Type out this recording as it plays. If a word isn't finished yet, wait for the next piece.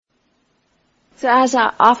So as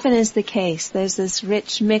often is the case, there's this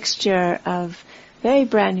rich mixture of very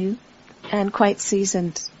brand new and quite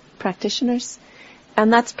seasoned practitioners,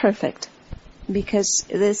 and that's perfect, because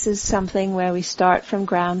this is something where we start from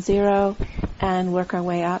ground zero and work our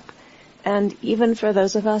way up. And even for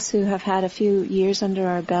those of us who have had a few years under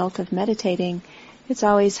our belt of meditating, it's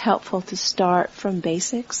always helpful to start from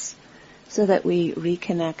basics so that we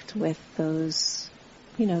reconnect with those,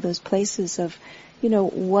 those places of,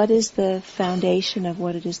 what is the foundation of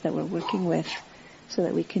what it is that we're working with, so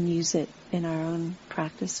that we can use it in our own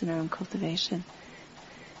practice, in our own cultivation.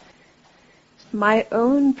 My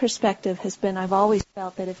own perspective has been, I've always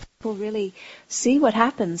felt that if people really see what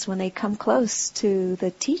happens when they come close to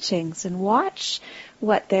the teachings and watch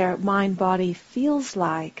what their mind-body feels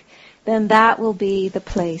like, then that will be the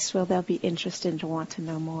place where they'll be interested to want to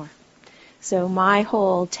know more. So my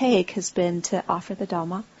whole take has been to offer the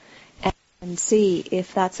Dhamma and see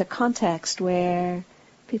if that's a context where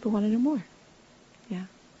people want to know more. Yeah.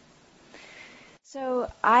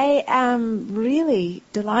 So I am really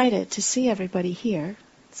delighted to see everybody here.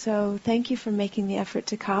 So thank you for making the effort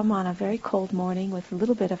to come on a very cold morning with a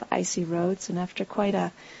little bit of icy roads, and after quite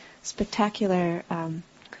a spectacular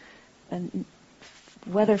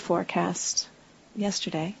weather forecast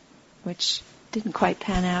yesterday, which didn't quite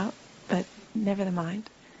pan out, but never mind.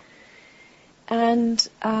 And,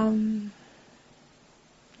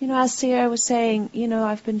 as Sierra was saying,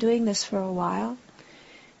 I've been doing this for a while.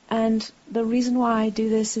 And the reason why I do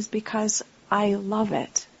this is because I love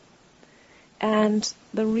it. And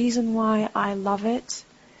the reason why I love it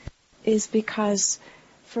is because,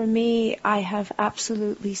 for me, I have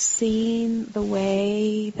absolutely seen the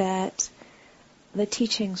way that the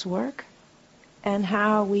teachings work and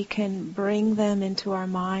how we can bring them into our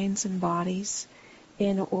minds and bodies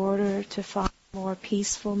in order to find more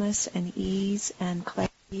peacefulness and ease and clarity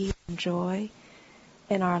and joy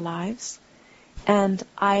in our lives. And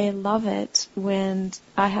I love it when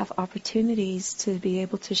I have opportunities to be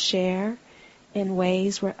able to share in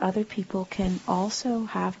ways where other people can also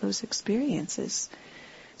have those experiences.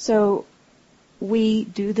 So we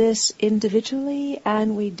do this individually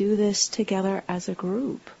and we do this together as a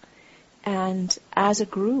group. And as a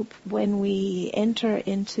group, when we enter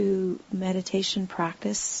into meditation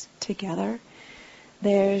practice together,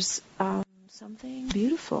 there's something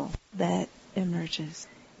beautiful that emerges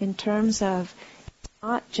in terms of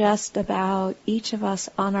not just about each of us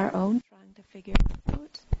on our own trying to figure it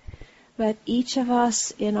out, but each of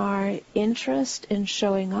us in our interest in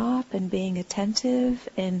showing up and being attentive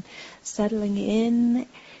and settling in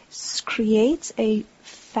creates a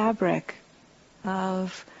fabric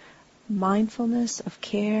of mindfulness, of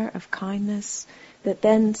care, of kindness that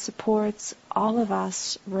then supports all of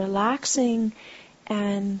us relaxing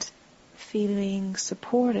and feeling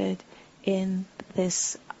supported in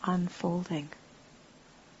this unfolding.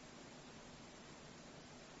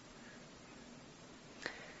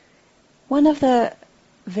 One of the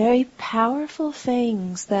very powerful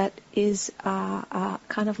things that is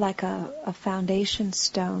kind of like a foundation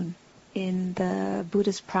stone in the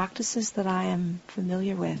Buddhist practices that I am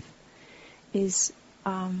familiar with is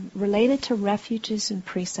related to refuges and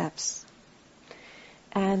precepts.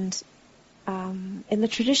 And in the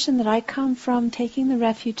tradition that I come from, taking the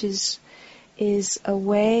refuges is a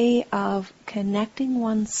way of connecting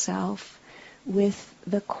oneself with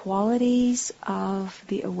the qualities of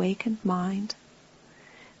the awakened mind,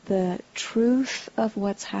 the truth of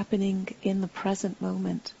what's happening in the present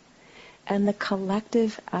moment, and the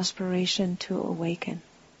collective aspiration to awaken.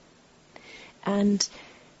 And,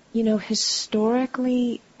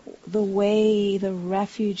 historically, the way the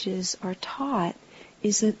refuges are taught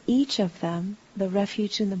is that each of them, the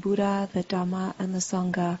refuge in the Buddha, the Dhamma, and the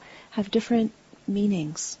Sangha, have different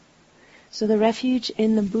meanings. So the refuge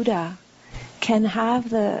in the Buddha can have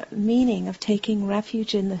the meaning of taking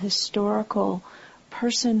refuge in the historical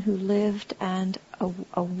person who lived and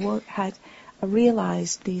had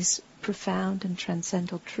realized these profound and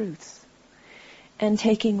transcendental truths. And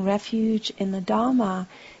taking refuge in the Dhamma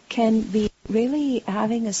can be really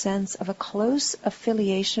having a sense of a close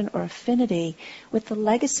affiliation or affinity with the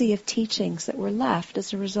legacy of teachings that were left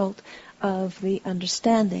as a result of the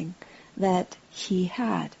understanding that he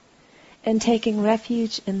had. And taking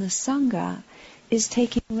refuge in the Sangha is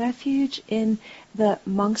taking refuge in the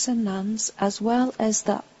monks and nuns as well as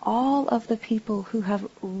all of the people who have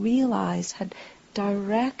realized, had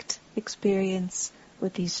direct experience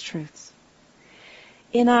with these truths.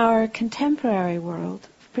 In our contemporary world,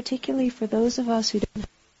 particularly for those of us who don't have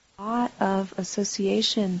a lot of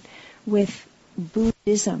association with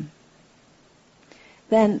Buddhism,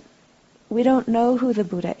 then we don't know who the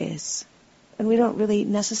Buddha is. and we don't really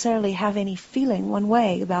necessarily have any feeling one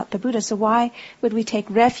way about the Buddha. So why would we take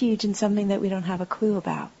refuge in something that we don't have a clue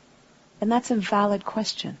about? And that's a valid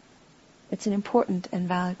question. It's an important and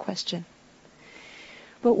valid question.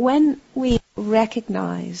 But when we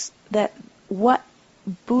recognize that what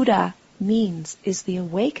Buddha means is the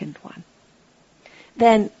awakened one,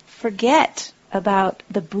 then forget about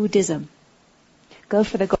the Buddhism. Go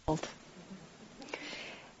for the gold.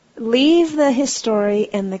 Leave the history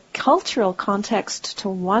and the cultural context to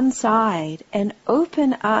one side and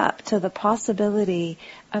open up to the possibility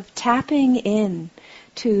of tapping in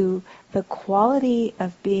to the quality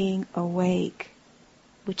of being awake,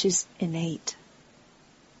 which is innate,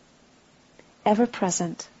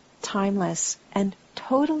 ever-present, timeless, and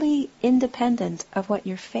totally independent of what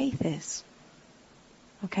your faith is.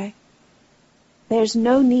 Okay? There's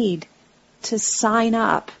no need to sign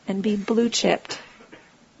up and be blue-chipped.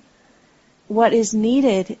 What is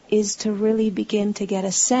needed is to really begin to get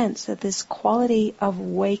a sense that this quality of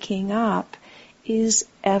waking up is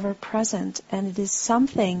ever present, and it is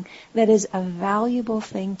something that is a valuable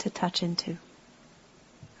thing to touch into.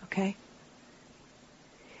 Okay?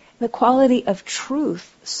 The quality of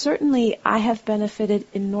truth, certainly I have benefited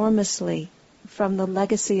enormously from the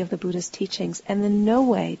legacy of the Buddha's teachings, and in no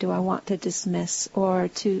way do I want to dismiss or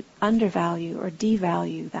to undervalue or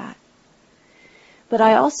devalue that. But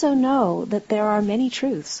I also know that there are many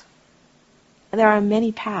truths, there are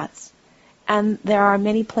many paths, and there are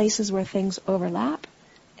many places where things overlap,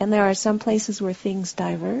 and there are some places where things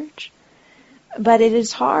diverge. But it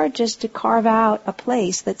is hard just to carve out a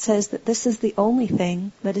place that says that this is the only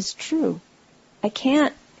thing that is true. I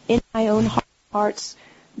can't, in my own hearts,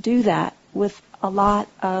 do that with a lot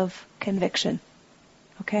of conviction.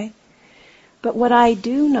 Okay? But what I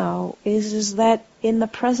do know is that in the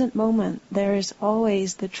present moment, there is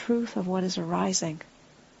always the truth of what is arising.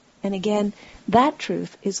 And again, that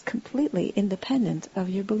truth is completely independent of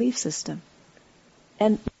your belief system.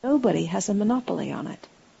 And nobody has a monopoly on it.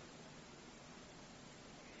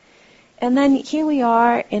 And then here we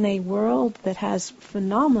are in a world that has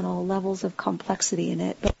phenomenal levels of complexity in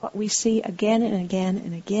it. But what we see again and again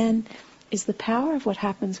and again is the power of what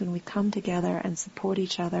happens when we come together and support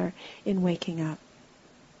each other in waking up.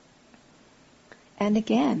 And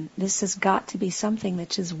again, this has got to be something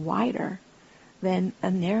that is wider than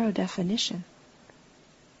a narrow definition.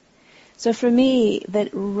 So for me, that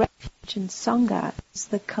refuge and Sangha is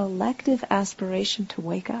the collective aspiration to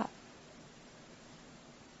wake up,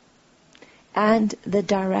 and the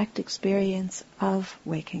direct experience of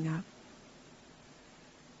waking up.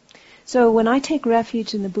 So when I take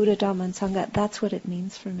refuge in the Buddha, Dhamma, and Sangha, that's what it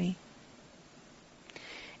means for me.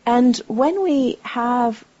 And when we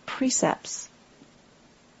have precepts,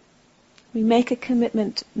 we make a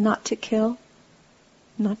commitment not to kill,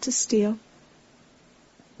 not to steal,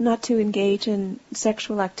 not to engage in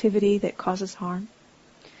sexual activity that causes harm,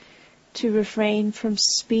 to refrain from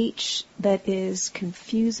speech that is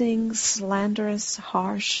confusing, slanderous,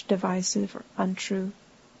 harsh, divisive, or untrue,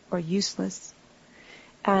 or useless,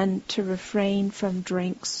 and to refrain from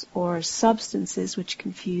drinks or substances which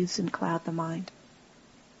confuse and cloud the mind.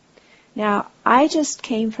 Now, I just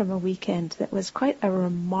came from a weekend that was quite a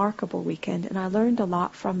remarkable weekend, and I learned a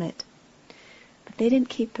lot from it. But they didn't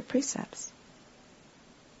keep the precepts.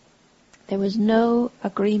 There was no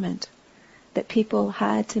agreement that people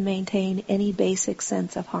had to maintain any basic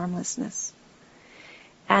sense of harmlessness.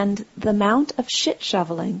 And the amount of shit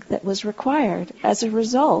shoveling that was required as a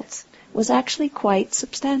result was actually quite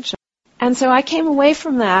substantial. And so I came away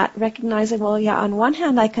from that recognizing, well, yeah, on one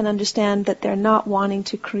hand I can understand that they're not wanting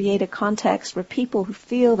to create a context where people who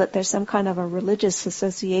feel that there's some kind of a religious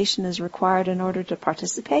association is required in order to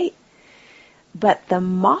participate. But the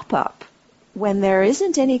mop-up, when there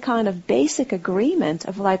isn't any kind of basic agreement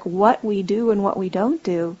of like what we do and what we don't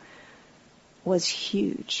do, was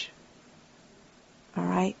huge. All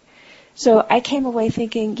right? So I came away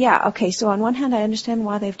thinking, yeah, okay, so on one hand I understand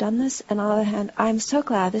why they've done this, and on the other hand, I'm so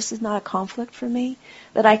glad this is not a conflict for me,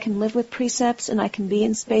 that I can live with precepts and I can be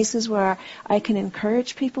in spaces where I can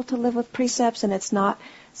encourage people to live with precepts, and it's not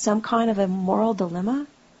some kind of a moral dilemma,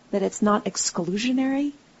 that it's not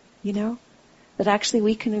exclusionary, you know, that actually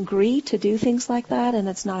we can agree to do things like that and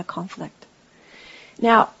it's not a conflict.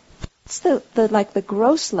 Now, it's the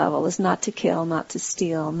gross level is not to kill, not to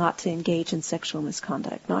steal, not to engage in sexual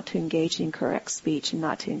misconduct, not to engage in incorrect speech, and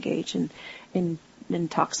not to engage in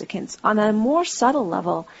intoxicants. On a more subtle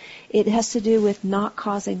level, it has to do with not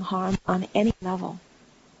causing harm on any level.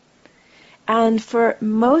 And for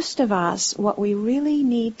most of us, what we really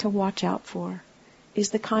need to watch out for is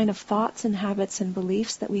the kind of thoughts and habits and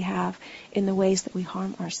beliefs that we have in the ways that we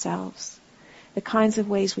harm ourselves. the kinds of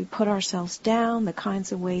ways we put ourselves down, the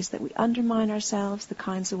kinds of ways that we undermine ourselves, the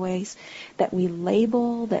kinds of ways that we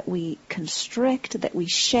label, that we constrict, that we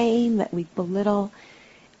shame, that we belittle.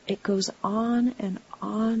 It goes on and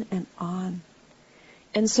on and on.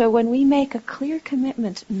 And so when we make a clear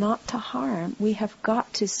commitment not to harm, we have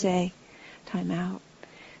got to say, time out.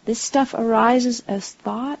 This stuff arises as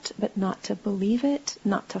thought, but not to believe it,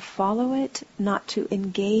 not to follow it, not to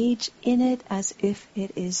engage in it as if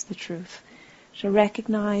it is the truth. To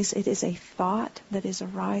recognize it is a thought that is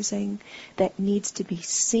arising, that needs to be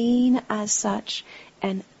seen as such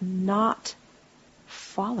and not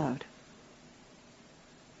followed.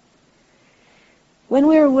 When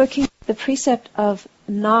we were working the precept of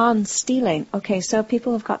non-stealing, okay, so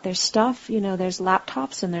people have got their stuff, there's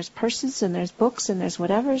laptops and there's purses and there's books and there's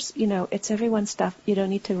whatever's, it's everyone's stuff. You don't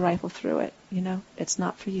need to rifle through it, it's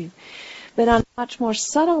not for you. But on a much more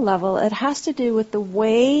subtle level, it has to do with the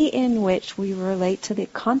way in which we relate to the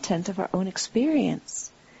content of our own experience,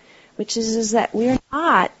 which is that we're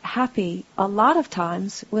not happy a lot of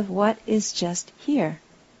times with what is just here.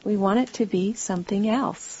 We want it to be something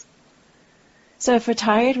else. So if we're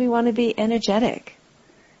tired, we want to be energetic.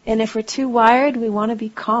 And if we're too wired, we want to be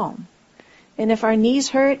calm. And if our knees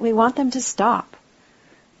hurt, we want them to stop.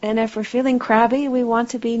 And if we're feeling crabby, we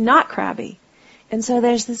want to be not crabby. And so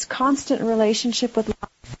there's this constant relationship with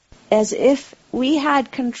life as if we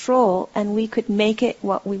had control and we could make it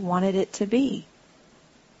what we wanted it to be.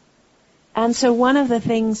 And so one of the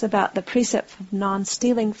things about the precept of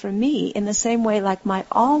non-stealing for me, in the same way like my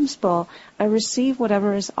alms bowl, I receive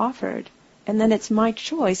whatever is offered. And then it's my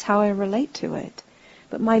choice how I relate to it.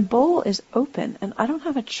 But my bowl is open, and I don't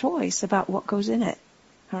have a choice about what goes in it.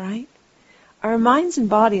 All right? Our minds and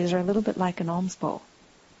bodies are a little bit like an alms bowl.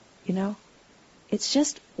 It's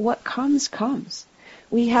just what comes, comes.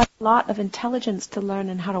 We have a lot of intelligence to learn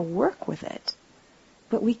and how to work with it.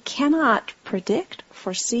 But we cannot predict,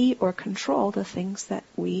 foresee, or control the things that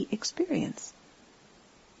we experience.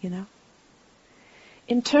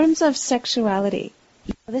 In terms of sexuality,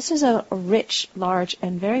 this is a rich, large,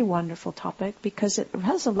 and very wonderful topic because it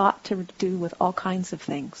has a lot to do with all kinds of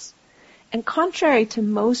things. And contrary to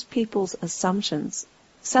most people's assumptions,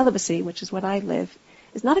 celibacy, which is what I live,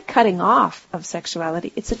 is not a cutting off of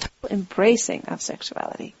sexuality. It's a total embracing of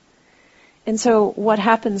sexuality. And so what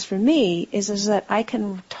happens for me is that I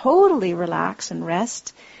can totally relax and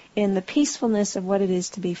rest in the peacefulness of what it is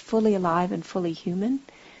to be fully alive and fully human,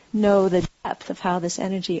 know the depth of how this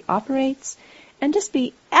energy operates, and just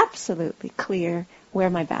be absolutely clear where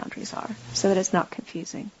my boundaries are so that it's not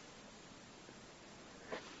confusing.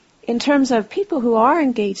 In terms of people who are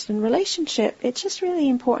engaged in relationship, it's just really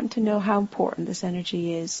important to know how important this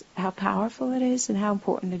energy is, how powerful it is, and how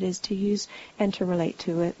important it is to use and to relate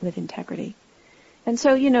to it with integrity. And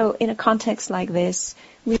so, in a context like this,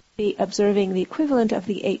 we'd be observing the equivalent of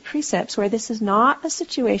the 8 precepts, where this is not a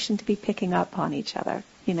situation to be picking up on each other,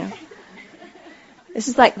 This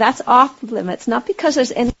is that's off limits, not because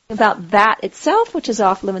there's anything about that itself which is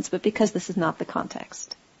off limits, but because this is not the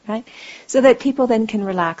context, right? So that people then can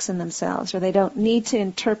relax in themselves, or they don't need to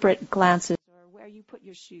interpret glances, or where you put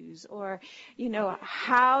your shoes, or,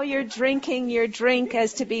 how you're drinking your drink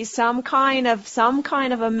as to be some kind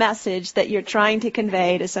of a message that you're trying to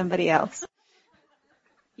convey to somebody else.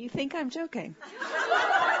 You think I'm joking?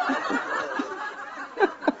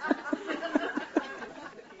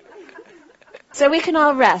 So we can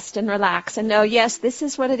all rest and relax and know, yes, this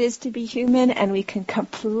is what it is to be human, and we can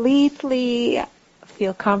completely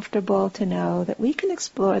feel comfortable to know that we can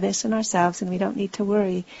explore this in ourselves, and we don't need to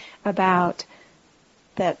worry about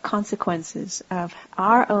the consequences of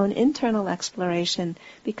our own internal exploration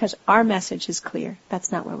because our message is clear.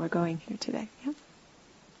 That's not where we're going here today. Yeah?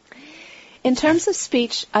 In terms of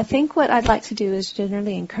speech, I think what I'd like to do is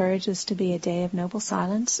generally encourage this to be a day of noble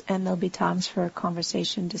silence, and there'll be times for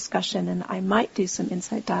conversation, discussion, and I might do some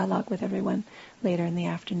insight dialogue with everyone later in the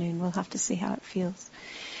afternoon. We'll have to see how it feels.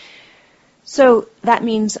 So that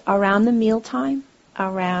means around the mealtime,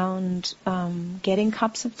 around getting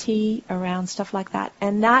cups of tea, around stuff like that.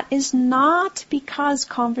 And that is not because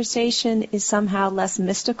conversation is somehow less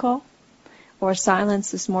mystical or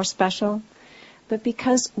silence is more special, but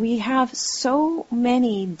because we have so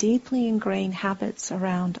many deeply ingrained habits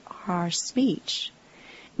around our speech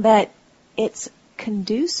that it's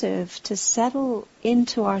conducive to settle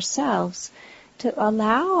into ourselves, to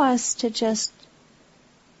allow us to just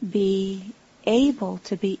be able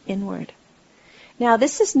to be inward. Now,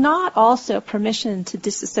 this is not also permission to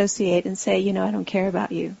disassociate and say, I don't care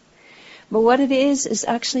about you. But what it is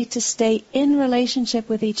actually to stay in relationship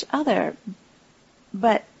with each other,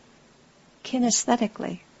 but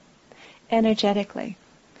kinesthetically. energetically,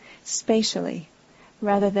 spatially,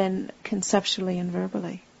 rather than conceptually and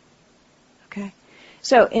verbally. Okay?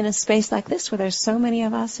 So in a space like this, where there's so many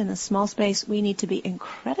of us in a small space, we need to be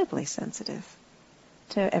incredibly sensitive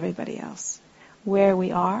to everybody else, where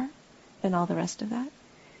we are, and all the rest of that.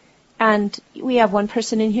 And we have one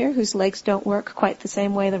person in here whose legs don't work quite the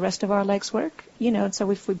same way the rest of our legs work, and so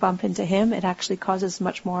if we bump into him, it actually causes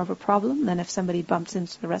much more of a problem than if somebody bumps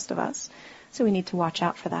into the rest of us. So we need to watch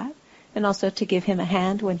out for that. And also to give him a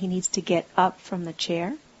hand when he needs to get up from the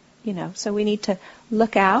chair, So we need to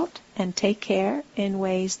look out and take care in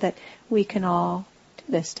ways that we can all do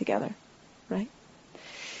this together, right?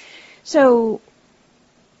 So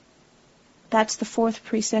that's the fourth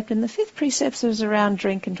precept. And the fifth precept is around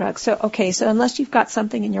drink and drugs. So unless you've got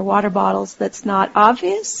something in your water bottles that's not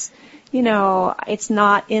obvious, it's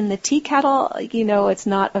not in the tea kettle, it's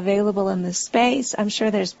not available in the space. I'm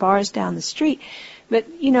sure there's bars down the street. But,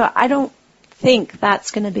 I don't think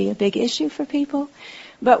that's going to be a big issue for people.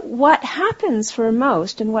 But what happens for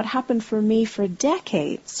most, and what happened for me for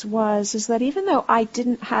decades, is that even though I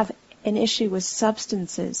didn't have an issue with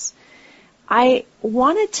substances, I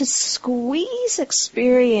wanted to squeeze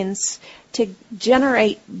experience to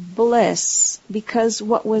generate bliss because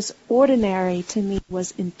what was ordinary to me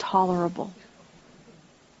was intolerable.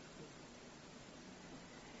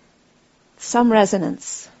 Some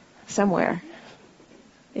resonance somewhere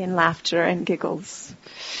in laughter and giggles.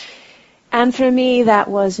 And for me, that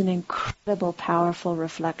was an incredible, powerful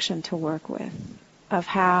reflection to work with of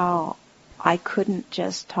how I couldn't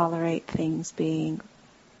just tolerate things being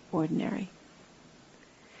ordinary.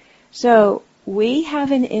 So we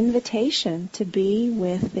have an invitation to be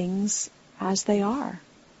with things as they are,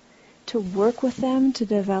 to work with them, to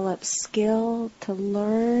develop skill, to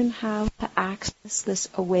learn how to access this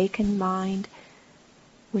awakened mind,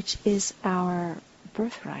 which is our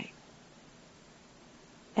birthright.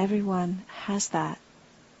 Everyone has that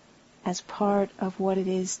as part of what it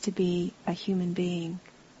is to be a human being,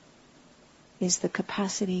 is the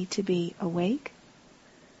capacity to be awake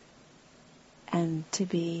and to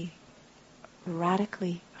be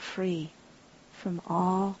radically free from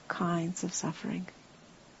all kinds of suffering.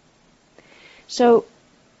 So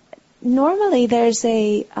normally there's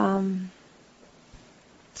a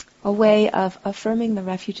way of affirming the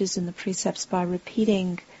refuges in the precepts by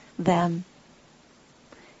repeating them.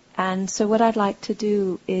 And so what I'd like to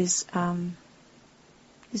do is do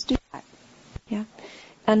that. Yeah.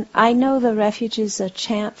 And I know the refuge is a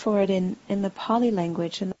chant for it in the Pali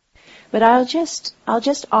language, but I'll just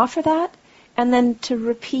offer that, and then to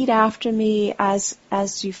repeat after me as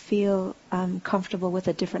you feel comfortable with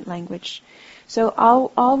a different language. So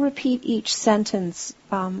I'll repeat each sentence,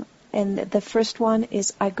 and the first one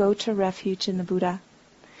is I go to refuge in the Buddha,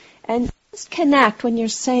 and just connect when you're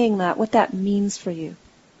saying that what that means for you.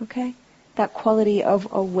 Okay? That quality of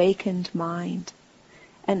awakened mind.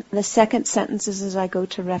 And the second sentence is I go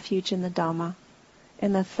to refuge in the Dhamma.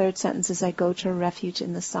 And the third sentence is I go to refuge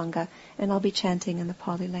in the Sangha. And I'll be chanting in the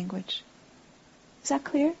Pali language. Is that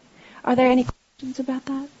clear? Are there any questions about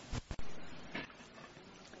that?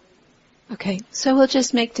 Okay, so we'll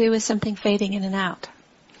just make do with something fading in and out.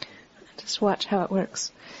 Just watch how it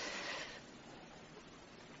works.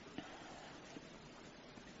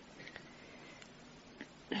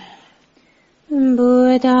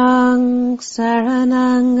 Buddhaṃ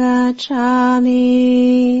saraṇaṃ gacchāmi.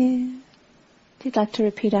 If you'd like to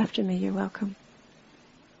repeat after me, you're welcome.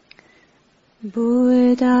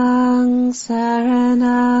 Buddhaṃ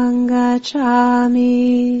saraṇaṃ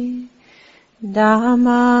gacchāmi.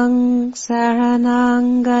 Dhammaṃ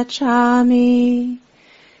saraṇaṃ gacchāmi.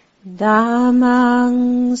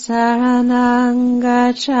 Dhammaṃ saraṇaṃ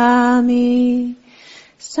gacchāmi.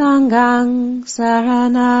 Sanghaṃ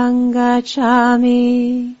saraṇaṃ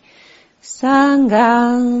gacchāmi.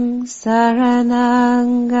 Sanghaṃ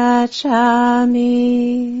saraṇaṃ gacchāmi.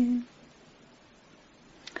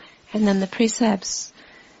 And then the precepts.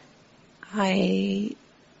 I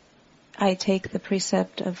take the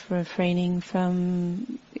precept of refraining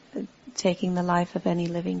from taking the life of any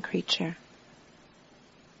living creature.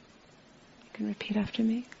 You can repeat after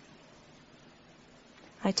me.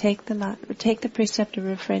 I take the precept of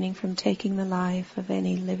refraining from taking the life of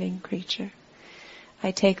any living creature.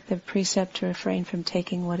 I take the precept to refrain from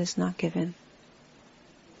taking what is not given.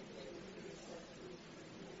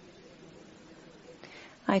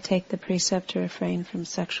 I take the precept to refrain from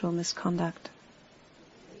sexual misconduct.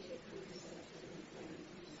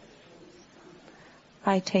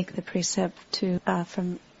 I take the precept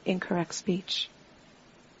from incorrect speech.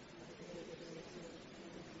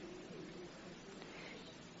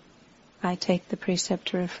 I take the precept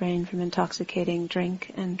to refrain from intoxicating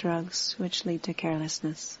drink and drugs which lead to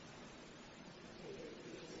carelessness.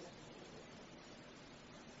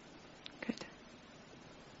 Good.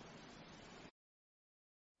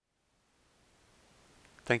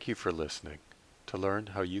 Thank you for listening. To learn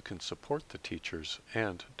how you can support the teachers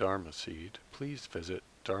and Dharma Seed, please visit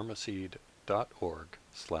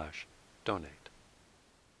dharmaseed.org/donate.